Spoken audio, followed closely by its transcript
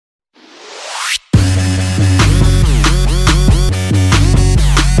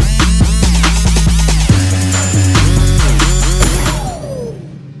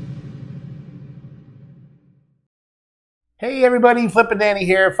Hey everybody, Flip and Danny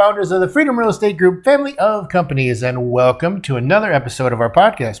here, founders of the Freedom Real Estate Group family of companies, and welcome to another episode of our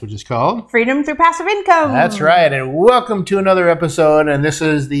podcast, which is called Freedom Through Passive Income. That's right, and welcome to another episode, and this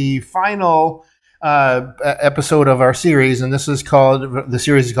is the final episode of our series, and the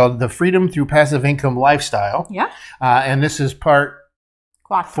series is called The Freedom Through Passive Income Lifestyle. Yeah. And this is part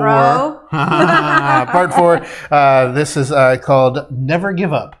Quattro. 4. Part 4. This is called Never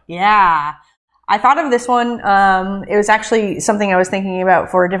Give Up. Yeah. I thought of this one. It was actually something I was thinking about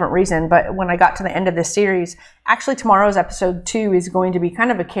for a different reason. But when I got to the end of this series, actually tomorrow's episode 2 is going to be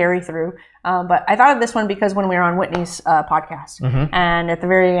kind of a carry through. But I thought of this one because when we were on Whitney's podcast, and at the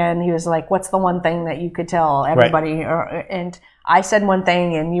very end, he was like, "What's the one thing that you could tell everybody?" Right. And I said one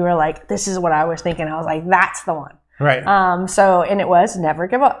thing, and you were like, "This is what I was thinking." I was like, "That's the one." Right. And it was never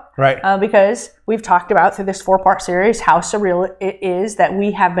give up. Right. Because we've talked about through this 4-part series how surreal it is that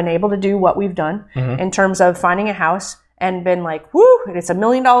we have been able to do what we've done in terms of finding a house and been like, woo, it's $1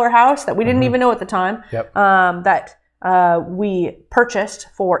 million house that we didn't even know at the time. Yep. That we purchased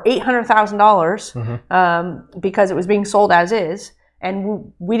for $800,000 because it was being sold as is.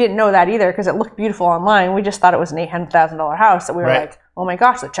 And we didn't know that either because it looked beautiful online. We just thought it was an $800,000 house that we were like, oh my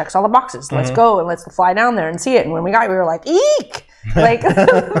gosh, that checks all the boxes. Let's go and let's fly down there and see it. And when we got it, we were like, eek! Like,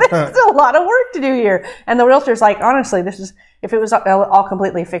 there's a lot of work to do here. And the realtor's like, honestly, if it was all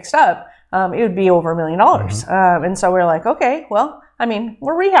completely fixed up, it would be over $1 million. And so we're like, okay, well, I mean,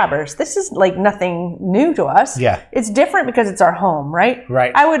 we're rehabbers. This is like nothing new to us. Yeah. It's different because it's our home, right?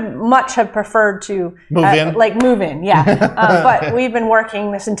 Right. I would much have preferred to move in. Yeah. But we've been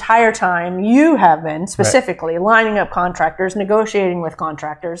working this entire time. You have been specifically lining up contractors, negotiating with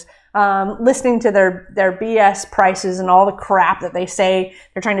contractors, listening to their BS prices and all the crap that they say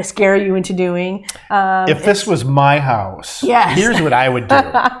they're trying to scare you into doing. If this was my house, Yes. here's what I would do.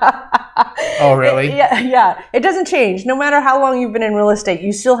 Oh, really? Yeah. It doesn't change. No matter how long you've been in real estate,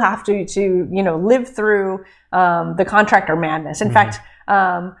 you still have to live through the contractor madness. In fact,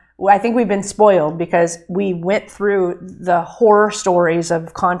 I think we've been spoiled because we went through the horror stories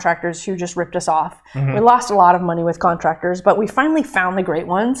of contractors who just ripped us off. We lost a lot of money with contractors, but we finally found the great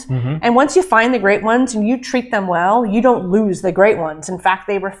ones. And once you find the great ones and you treat them well, you don't lose the great ones. In fact,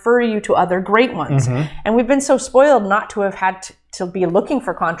 they refer you to other great ones. And we've been so spoiled not to have had to be looking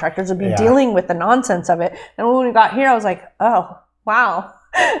for contractors or be dealing with the nonsense of it. And when we got here, I was like, oh, wow.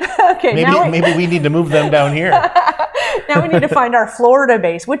 Okay, maybe we need to move them down here. Now we need to find our Florida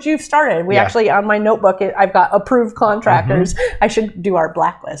base, which you've started. We actually, on my notebook, I've got approved contractors. I should do our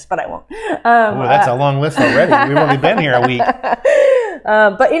blacklist, but I won't. That's a long list already. We've only been here a week.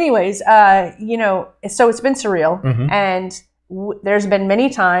 But anyways, so it's been surreal. And there's been many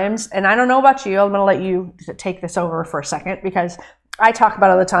times, and I don't know about you, I'm going to let you take this over for a second because I talk about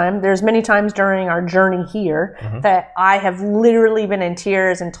it all the time. There's many times during our journey here that I have literally been in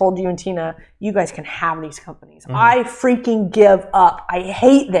tears and told you and Tina, you guys can have these companies. I freaking give up. I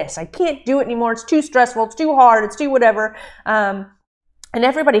hate this. I can't do it anymore. It's too stressful. It's too hard. It's too whatever. And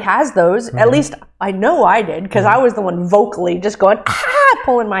everybody has those. At least I know I did because I was the one vocally just going,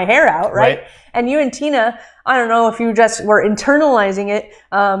 pulling my hair out, right? And you and Tina, I don't know if you just were internalizing it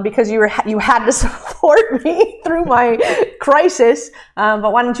because you had to support me through my crisis.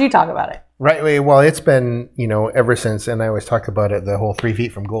 But why don't you talk about it? Right. Well, it's been, ever since, and I always talk about it, the whole 3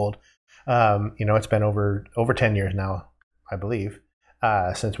 feet from gold. It's been over 10 years now, I believe.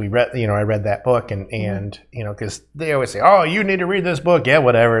 Since we read, I read that book and because they always say, oh, you need to read this book. Yeah,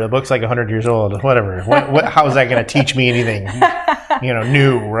 whatever. The book's like 100 years old. Whatever. How is that going to teach me anything,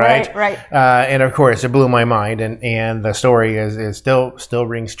 new, right? Right. And of course, it blew my mind. And the story is still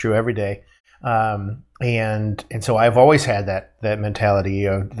rings true every day. And so I've always had that mentality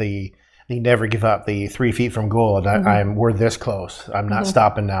of the never give up, the 3 feet from gold. We're this close. I'm not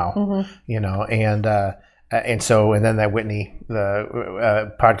stopping now. And then that Whitney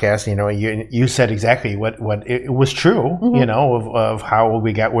podcast, you said exactly what it was true, of how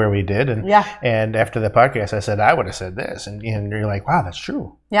we got where we did, and after the podcast, I said I would have said this, and you're like, wow, that's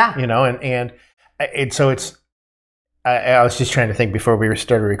true, and so it's. I was just trying to think before we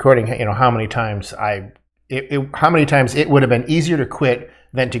started recording, how many times it would have been easier to quit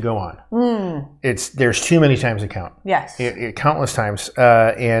than to go on. There's too many times to count. Yes. Countless times.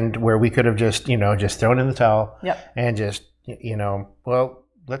 And where we could have just thrown in the towel and just, well,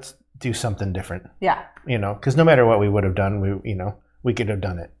 let's do something different. Yeah. Because no matter what we would have done, we could have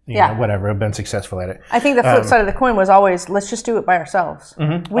done it. Whatever, have been successful at it. I think the flip side of the coin was always, let's just do it by ourselves.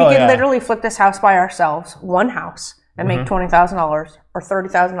 We could literally flip this house by ourselves, one house, and make $20,000 or $30,000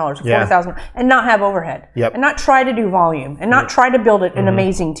 or $40,000 and not have overhead and not try to do volume and not try to build an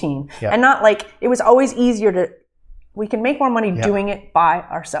amazing team and not it was always easier to We can make more money doing it by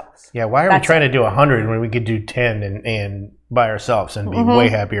ourselves. Yeah, why are we trying to do 100 when we could do 10 and by ourselves and be way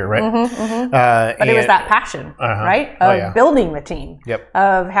happier, right? But it was that passion, right? Of building the team. Yep.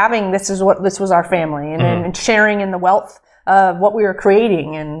 Of having this was our family, and sharing in the wealth of what we were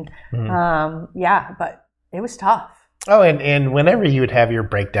creating, and but it was tough. Oh, and whenever you would have your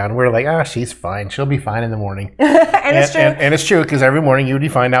breakdown, we're like, she's fine. She'll be fine in the morning. And it's true. And it's true, because every morning you would be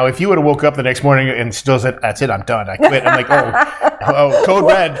fine. Now, if you would have woke up the next morning and still said, that's it, I'm done, I quit. I'm like, code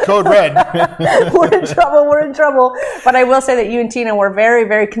red. We're in trouble. But I will say that you and Tina were very,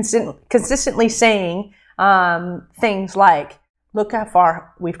 very consistently saying things like, look how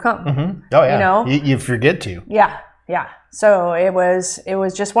far we've come. Oh, yeah. You know? You forget to. Yeah. So it was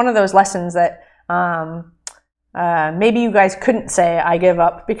just one of those lessons that... maybe you guys couldn't say I give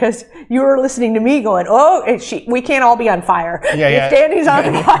up because you were listening to me going, we can't all be on fire. If Danny's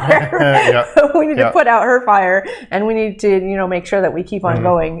on fire, we need to put out her fire, and we need to, make sure that we keep on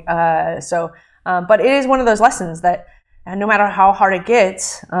going. But it is one of those lessons that no matter how hard it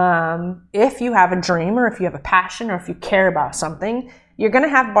gets, if you have a dream, or if you have a passion, or if you care about something, you're going to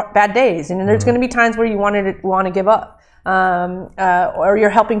have bad days, and there's going to be times where you want to give up, or you're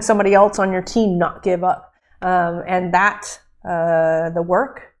helping somebody else on your team not give up. And that the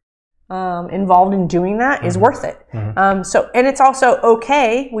work involved in doing that is worth it. And it's also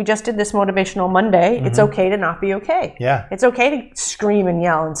okay. We just did this Motivational Monday. It's okay to not be okay. Yeah. It's okay to scream and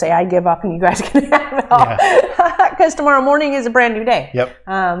yell and say, I give up, and you guys can have it all. Because tomorrow morning is a brand new day. Yep.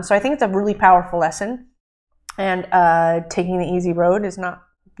 So I think it's a really powerful lesson. And taking the easy road is not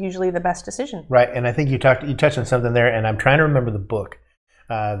usually the best decision. Right. And I think you touched on something there, and I'm trying to remember the book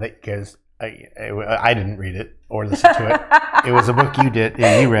because I didn't read it or listen to it. It was a book you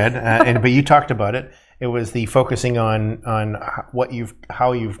read, but you talked about it. It was the focusing on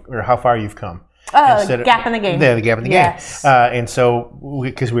how far you've come. Gap in the game. Yeah, the gap in the game. And so,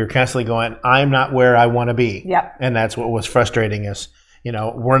 because we were constantly going, I'm not where I want to be. Yep. And that's what was frustrating us.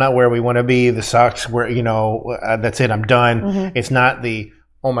 We're not where we want to be. The sucks. That's it. I'm done. It's not the,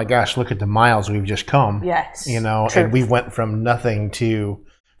 oh my gosh, look at the miles we've just come. Yes. And we went from nothing to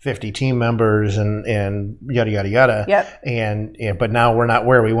 50 team members and yada, yada, yada. Yep. But now we're not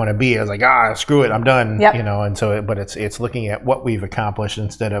where we want to be. I was like, screw it, I'm done. Yep. And so, but it's looking at what we've accomplished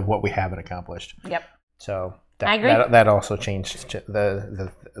instead of what we haven't accomplished. Yep. So I agree. That also changed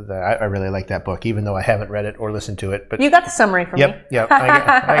I really like that book, even though I haven't read it or listened to it. But you got the summary from me. Yep.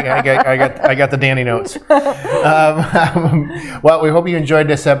 I got the Danny notes. Well, we hope you enjoyed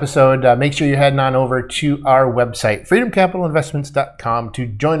this episode. Make sure you're heading on over to our website, freedomcapitalinvestments.com, to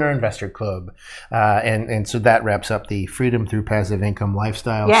join our investor club. And so that wraps up the Freedom Through Passive Income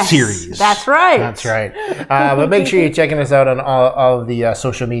Lifestyle series. That's right. That's right. But make sure you're checking us out on all of the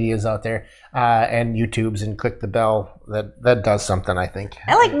social medias out there and YouTubes, and click the bell. That does something, I think.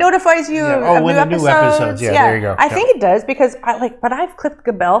 It notifies you of when new the new episodes. Yeah, there you go. I think it does, because but I've clicked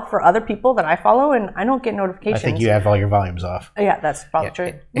the bell for other people that I follow, and I don't get notifications. I think you have all your volumes off. Yeah, that's probably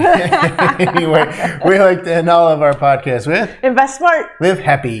true. Anyway, we like to end all of our podcasts with invest smart, live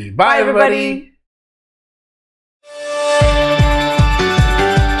happy. Bye everybody.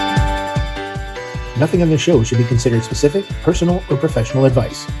 Nothing on this show should be considered specific, personal, or professional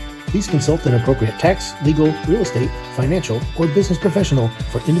advice. Please consult an appropriate tax, legal, real estate, financial, or business professional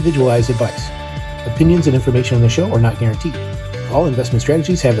for individualized advice. Opinions and information on the show are not guaranteed. All investment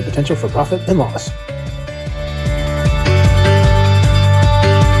strategies have the potential for profit and loss.